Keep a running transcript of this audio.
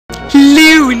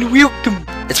Hello and welcome.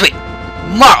 It's me,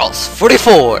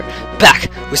 Marls44,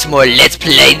 back with some more Let's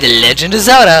Play The Legend of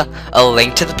Zelda: A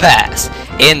Link to the Past.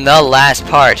 In the last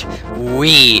part,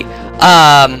 we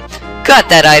got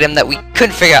that item that we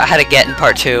couldn't figure out how to get in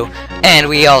part 2, and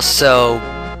we also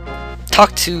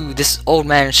talked to this old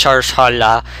man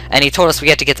Sharshala, and he told us we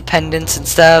had to get the pendants and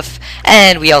stuff,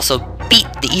 and we also beat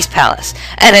the East Palace.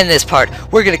 And in this part,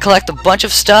 we're gonna collect a bunch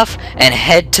of stuff and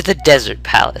head to the Desert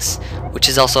Palace, which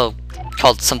is also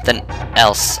called something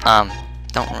else.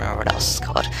 Don't remember what else it's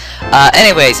called.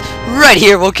 Anyways, right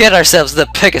here we'll get ourselves the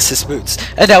Pegasus boots,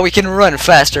 and now we can run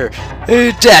faster.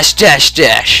 Dash, dash,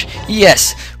 dash.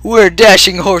 Yes, we're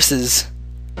dashing horses.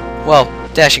 Well,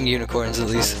 dashing unicorns at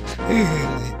least.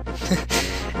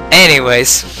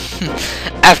 Anyways,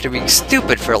 after being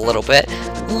stupid for a little bit,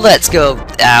 let's go.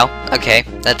 Ow. Okay,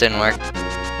 that didn't work.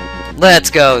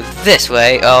 Let's go this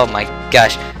way. Oh my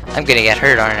gosh, I'm gonna get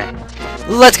hurt, aren't I?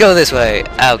 Let's go this way.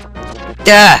 Ow.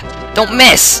 Ah, don't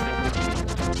miss.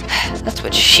 That's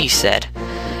what she said.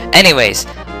 Anyways,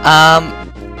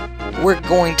 we're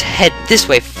going to head this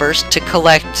way first to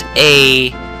collect a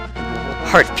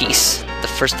heart piece. The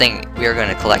first thing we are going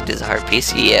to collect is a heart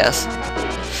piece. Yes.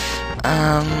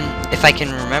 If I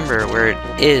can remember where it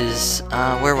is,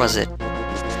 where was it?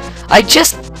 I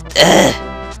just,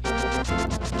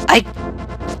 I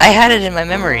had it in my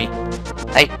memory.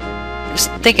 I was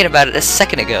thinking about it a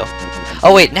second ago.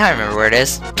 Oh wait, now I remember where it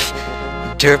is.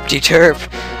 Derp-de-derp.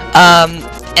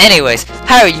 Anyways,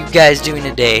 how are you guys doing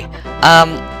today?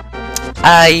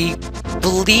 I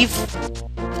believe,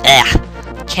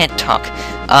 can't talk.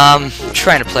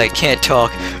 Trying to play, can't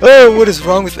talk. Oh, what is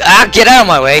wrong with me? Ah, get out of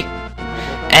my way!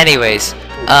 Anyways,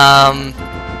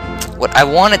 what I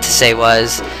wanted to say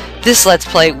was, this Let's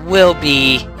Play will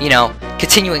be, you know,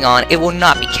 continuing on. It will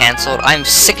not be cancelled. I'm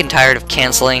sick and tired of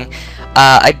canceling.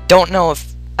 I don't know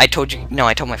if I told you. No,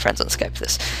 I told my friends on Skype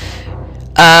this.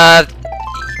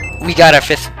 We got our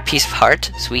 5th piece of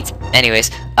heart. Sweet.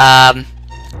 Anyways,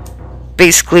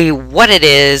 basically what it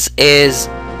is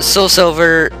Soul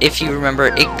Silver, if you remember,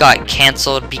 it got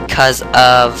cancelled because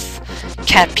of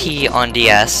Cat P on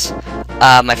DS.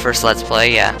 My first Let's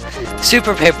Play, yeah.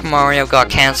 Super Paper Mario got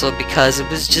cancelled because it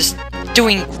was just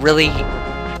doing really...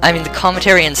 I mean, the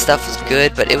commentary and stuff was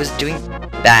good, but it was doing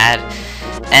bad.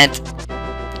 And...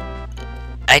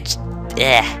 it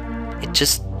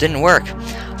just didn't work.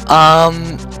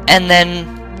 And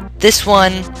then this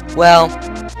one, well,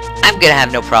 I'm gonna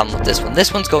have no problem with this one.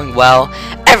 This one's going well.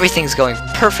 Everything's going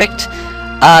perfect.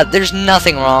 There's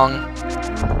nothing wrong.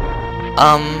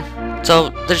 So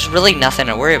there's really nothing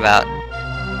to worry about.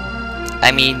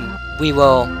 I mean, we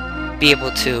will be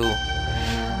able to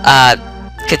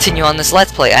continue on this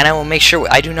Let's Play, and I will make sure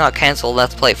I do not cancel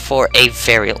Let's Play for a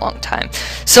very long time.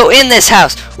 So in this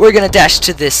house, we're gonna dash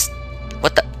to this.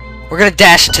 What the? We're gonna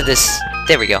dash to this.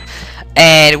 There we go.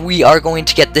 And we are going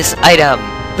to get this item,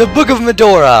 the Book of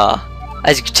Mudora.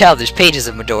 As you can tell, there's pages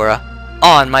of Mudora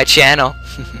on my channel.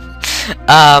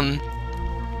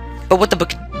 But what the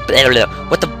Book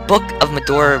of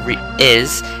Mudora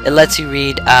is, it lets you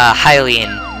read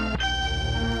Hylian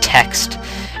text,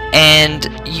 and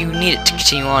you need it to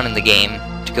continue on in the game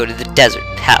to go to the Desert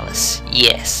Palace.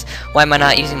 Yes. Why am I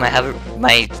not using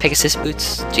my Pegasus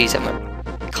boots? Jeez, I'm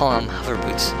gonna call them hover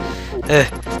boots.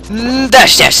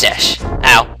 Dash, dash, dash.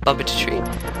 Ow! Bump into a tree.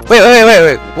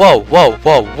 Wait. Whoa.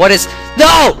 What is?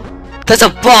 No! That's a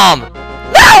bomb!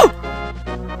 No!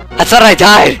 I thought I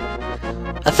died.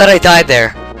 I thought I died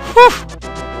there. Whew!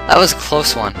 That was a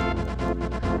close one.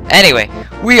 Anyway,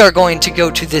 we are going to go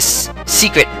to this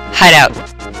secret hideout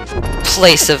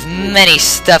place of many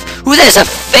stuff. Ooh, there's a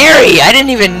fairy! I didn't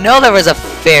even know there was a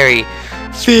fairy.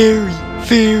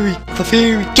 Fairy.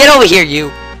 Get over here,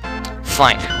 you!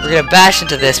 Fine. We're gonna bash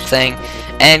into this thing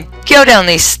and go down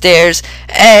these stairs,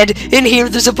 and in here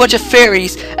there's a bunch of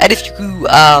fairies, and if you,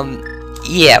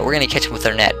 yeah, we're gonna catch them with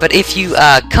our net, but if you,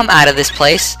 come out of this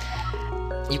place,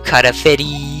 you cut a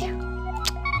fairy.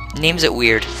 Names it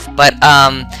weird, but,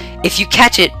 if you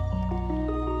catch it,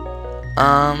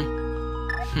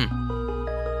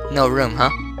 no room,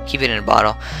 huh? Keep it in a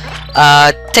bottle.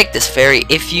 Take this fairy.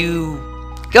 If you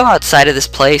go outside of this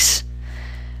place,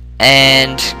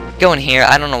 and go in here,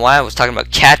 I don't know why I was talking about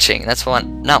catching. That's not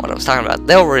what I was talking about.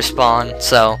 They'll respawn,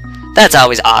 so that's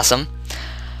always awesome.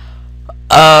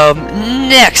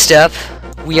 Next up,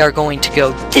 we are going to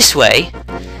go this way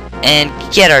and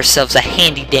get ourselves a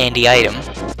handy dandy item.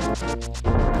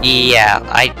 Yeah,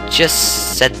 I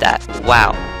just said that.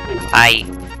 Wow.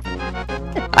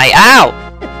 Ow!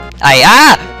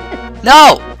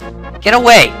 No! Get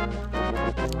away!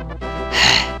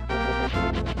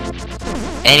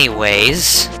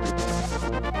 Anyways,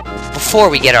 before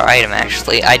we get our item,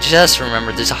 actually, I just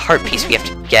remembered there's a heart piece we have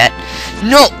to get.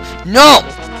 No! No!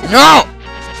 No!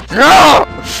 No!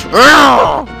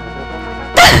 No!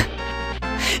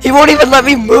 He won't even let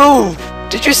me move!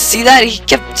 Did you see that? He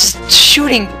kept just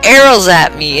shooting arrows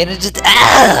at me, and it just...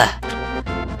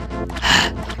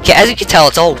 Okay, as you can tell,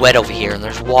 it's all wet over here, and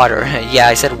there's water. Yeah,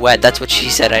 I said wet. That's what she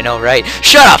said. I know, right?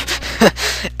 Shut up!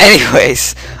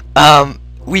 Anyways,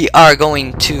 we are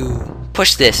going to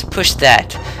push this, push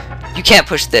that. You can't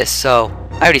push this, so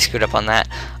I already screwed up on that.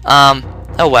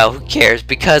 Oh well, who cares?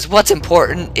 Because what's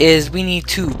important is we need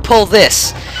to pull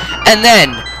this, and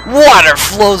then water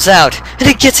flows out, and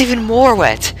it gets even more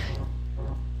wet.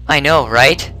 I know,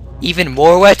 right? Even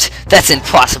more wet? That's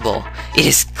impossible. It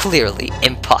is clearly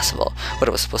impossible. What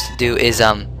I was supposed to do is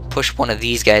push one of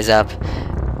these guys up,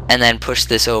 and then push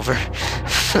this over.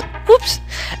 Whoops!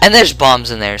 And there's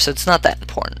bombs in there, so it's not that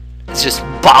important. It's just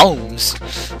bombs.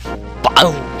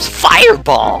 Bombs. Fire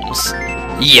bombs.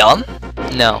 Yum?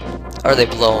 No. Or they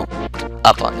blow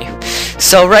up on you.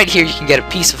 So right here you can get a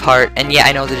piece of heart, and yeah,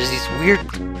 I know there's these weird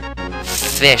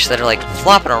fish that are like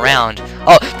flopping around.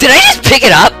 Oh, did I just pick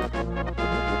it up?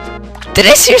 Did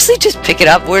I seriously just pick it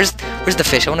up? Where's the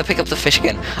fish? I want to pick up the fish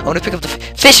again. I want to pick up the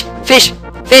fish. Fish!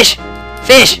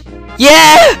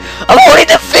 Yeah! I'm holding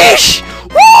the fish!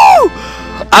 Woo!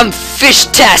 I'm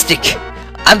fish-tastic.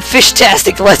 I'm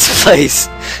fish-tastic Let's Plays.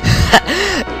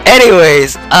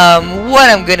 Anyways, what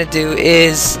I'm gonna do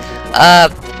is,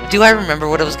 do I remember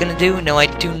what I was gonna do? No, I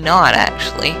do not,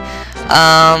 actually.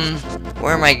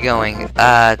 Where am I going?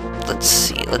 Let's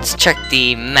see. Let's check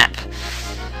the map.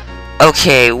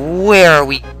 Okay, where are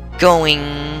we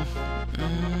going?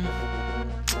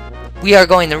 We are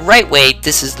going the right way.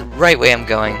 This is the right way I'm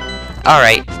going.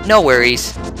 Alright, no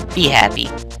worries. Be happy.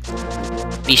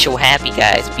 Be so happy,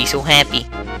 guys. Be so happy.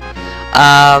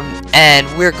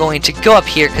 And we're going to go up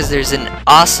here because there's an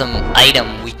awesome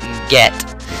item we can get.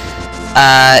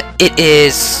 It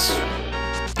is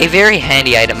a very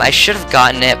handy item. I should have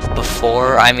gotten it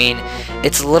before. I mean,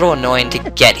 it's a little annoying to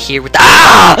get here with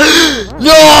the—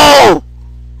 No!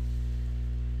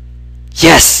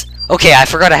 Yes! Okay, I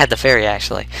forgot I had the fairy,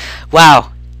 actually.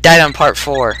 Wow. Died on part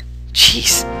 4.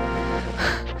 Jeez.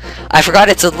 I forgot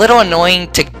it's a little annoying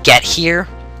to get here.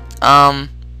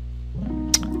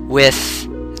 With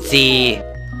the...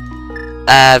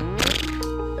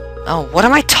 Oh, what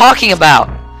am I talking about?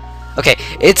 Okay,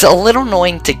 it's a little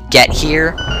annoying to get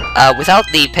here without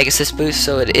the Pegasus boost,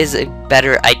 so it is a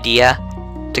better idea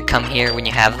to come here when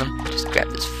you have them. Just grab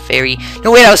this fairy.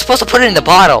 No, wait, I was supposed to put it in the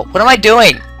bottle. What am I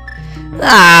doing?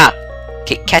 Ah!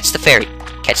 Okay, catch the fairy.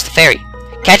 Catch the fairy.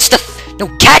 Catch the... No,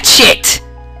 catch it!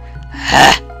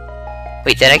 Huh?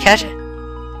 Wait, did I catch it?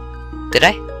 Did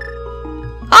I?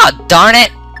 Oh, darn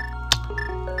it!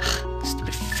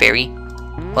 Stupid fairy.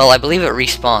 Well, I believe it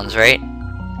respawns, right?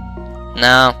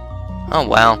 No. Oh,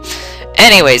 well.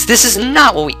 Anyways, this is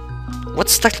not what we...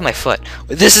 What's stuck to my foot?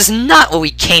 This is not what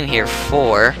we came here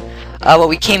for. What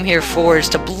we came here for is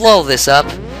to blow this up.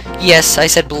 Yes, I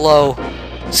said blow.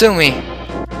 Sue me.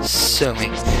 Sue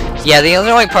me. Yeah, the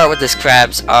only part with this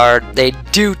crabs are they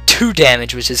do 2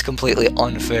 damage, which is completely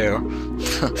unfair.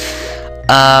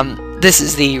 This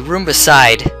is the room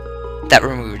beside that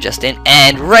room we were just in,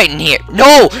 and right in here.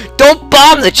 No! Don't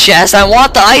bomb the chest! I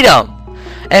want the item!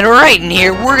 And right in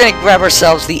here, we're gonna grab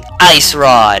ourselves the ice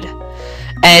rod.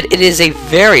 And it is a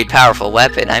very powerful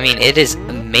weapon. I mean, it is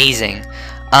amazing.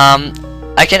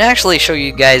 I can actually show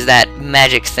you guys that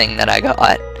magic thing that I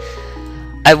got.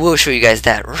 I will show you guys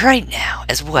that right now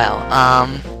as well.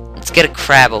 Let's get a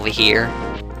crab over here.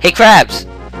 Hey, crabs!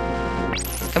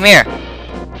 Come here.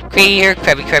 Here,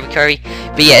 crabby.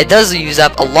 But yeah, it does use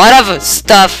up a lot of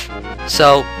stuff,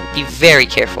 so be very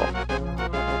careful.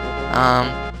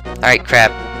 Alright,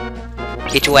 crab.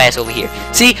 Get your ass over here.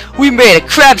 See? We made a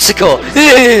crabsicle!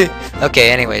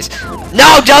 Okay, anyways.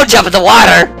 No, don't jump in the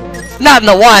water! Not in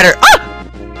the water! Ah!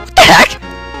 What the heck?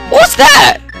 What was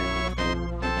that?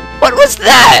 What was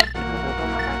that?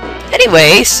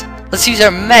 Anyways, let's use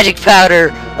our magic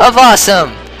powder of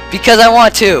awesome! Because I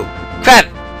want to! Crab!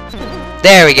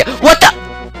 There we go. What the?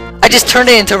 I just turned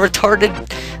it into a retarded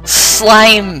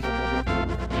slime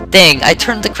thing. I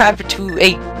turned the crab into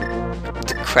a...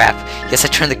 The crap. Yes, I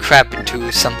turned the crab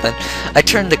into something. I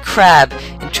turned the crab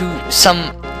into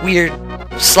some weird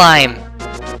slime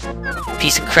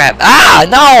piece of crap. Ah,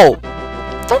 no!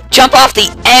 Don't jump off the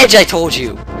edge, I told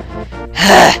you.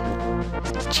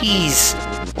 Jeez.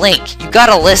 Link, you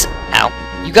gotta listen. Ow.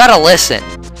 You gotta listen.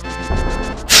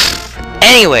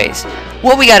 Anyways,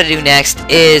 what we gotta do next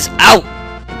is... Ow!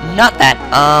 Not that.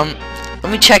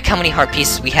 Let me check how many heart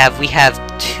pieces we have. We have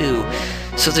 2.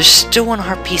 So there's still one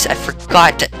heart piece. I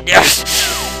forgot to...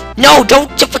 No,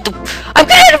 don't jump with the... I'm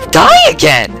gonna end up dying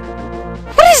again!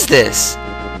 What is this?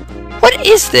 What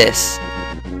is this?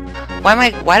 Why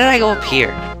did I go up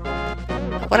here?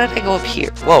 Why did I go up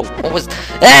here? Whoa, what was...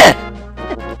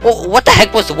 What the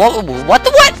heck was the... What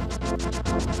the what?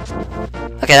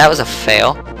 Okay, that was a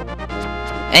fail.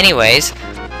 Anyways,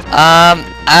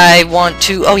 I want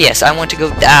to... Oh yes, I want to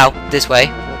go out this way.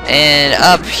 And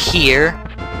up here.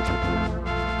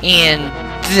 And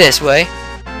this way.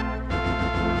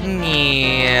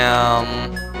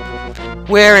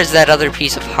 Where is that other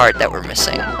piece of heart that we're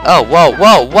missing? Oh, whoa,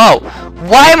 whoa, whoa!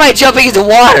 Why am I jumping into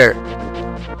water?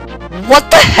 What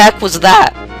the heck was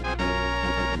that?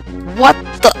 What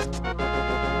the...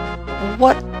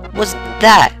 What was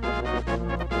that?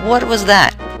 What was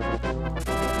that?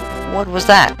 What was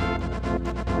that?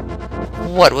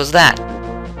 What was that?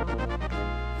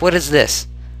 What is this?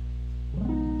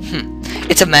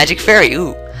 It's a magic fairy.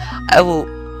 Ooh. I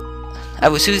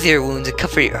will soothe your wounds and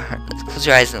comfort your heart. Close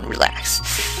your eyes and relax.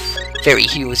 Fairy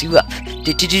heals you up.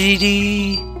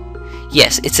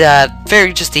 Yes, it's a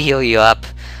fairy just to heal you up.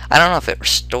 I don't know if it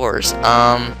restores.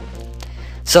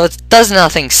 So it does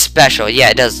nothing special. Yeah,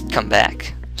 it does come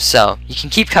back. So you can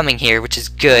keep coming here, which is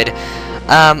good.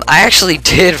 I actually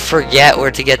did forget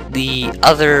where to get the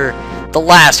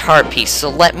last heart piece. So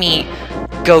let me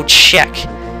go check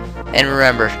and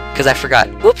remember, because I forgot.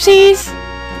 Whoopsies!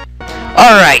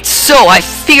 Alright, so I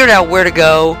figured out where to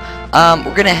go.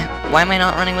 We're gonna... Why am I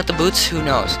not running with the boots? Who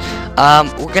knows?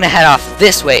 We're gonna head off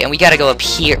this way, and we gotta go up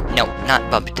here. No,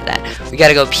 not bump into that. We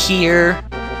gotta go up here,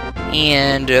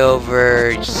 and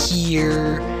over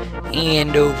here,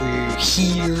 and over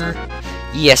here.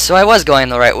 Yes, so I was going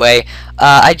the right way.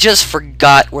 I just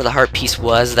forgot where the heart piece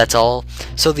was, that's all.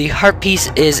 So the heart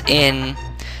piece is in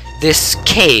this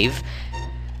cave,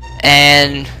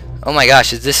 and... Oh my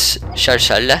gosh, is this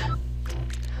Sharshala?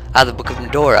 The Book of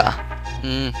Mudora.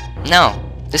 No,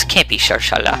 this can't be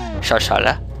Sharshala.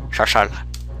 Sharshala.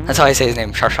 That's how I say his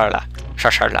name. Sharshala.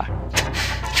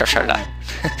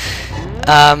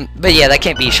 But yeah, that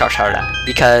can't be Sharshala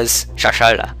because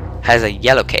Sharshala has a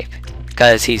yellow cape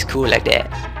because he's cool like that.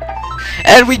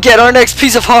 And we get our next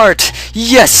piece of heart.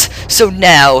 Yes. So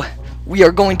now we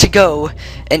are going to go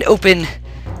and open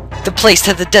the place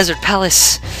to the desert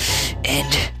palace,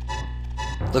 and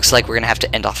looks like we're gonna have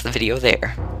to end off the video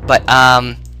there. But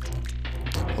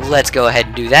let's go ahead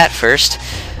and do that first.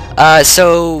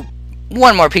 So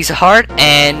one more piece of heart,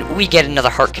 and we get another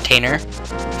heart container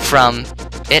from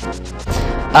it,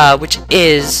 which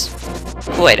is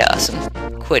quite awesome,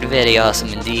 quite very awesome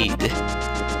indeed.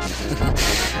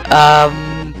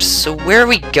 So where are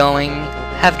we going?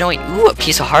 Have no idea. Ooh, a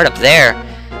piece of heart up there.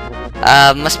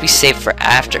 Must be saved for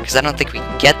after, because I don't think we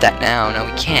can get that now. No,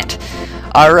 we can't.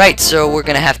 Alright, so we're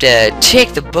gonna have to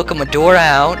take the Book of Mudora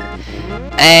out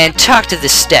and talk to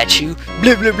this statue.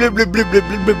 Blah, blah, blah, blah, blah, blah,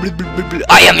 blah, blah, blah, blah.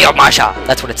 I am your Maja!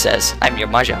 That's what it says. I'm your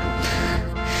Maja.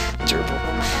 Durable.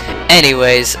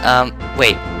 Anyways,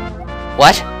 wait.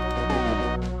 What?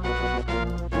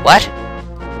 What?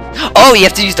 Oh, you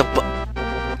have to use the book.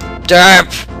 Derp!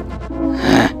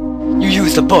 You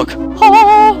use the book.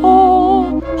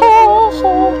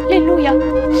 Hallelujah.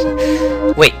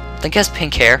 Wait, Link has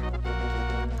pink hair.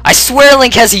 I swear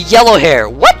Link has yellow hair.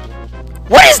 What?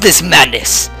 What is this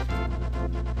madness?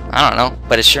 I don't know,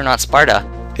 but it's sure not Sparta.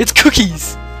 It's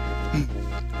cookies.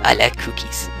 I like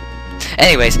cookies.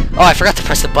 Anyways, oh, I forgot to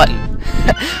press the button.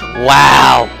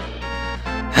 Wow.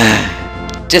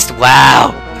 Just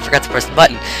wow. I forgot to press the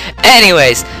button.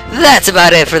 Anyways, that's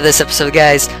about it for this episode,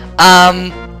 guys.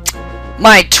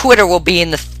 My Twitter will be in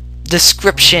the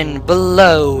description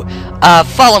below.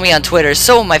 Follow me on Twitter,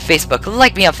 so will my Facebook.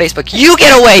 Like me on Facebook. You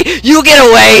get away! You get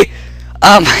away!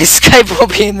 My Skype will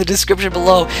be in the description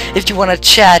below if you want to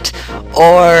chat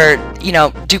or, you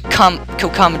know, do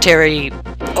co-commentary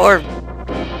or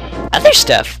other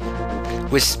stuff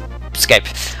with Skype.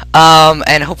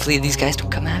 And hopefully these guys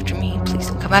don't come after me. Please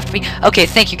don't come after me. Okay,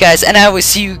 thank you guys, and I will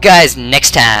see you guys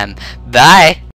next time. Bye!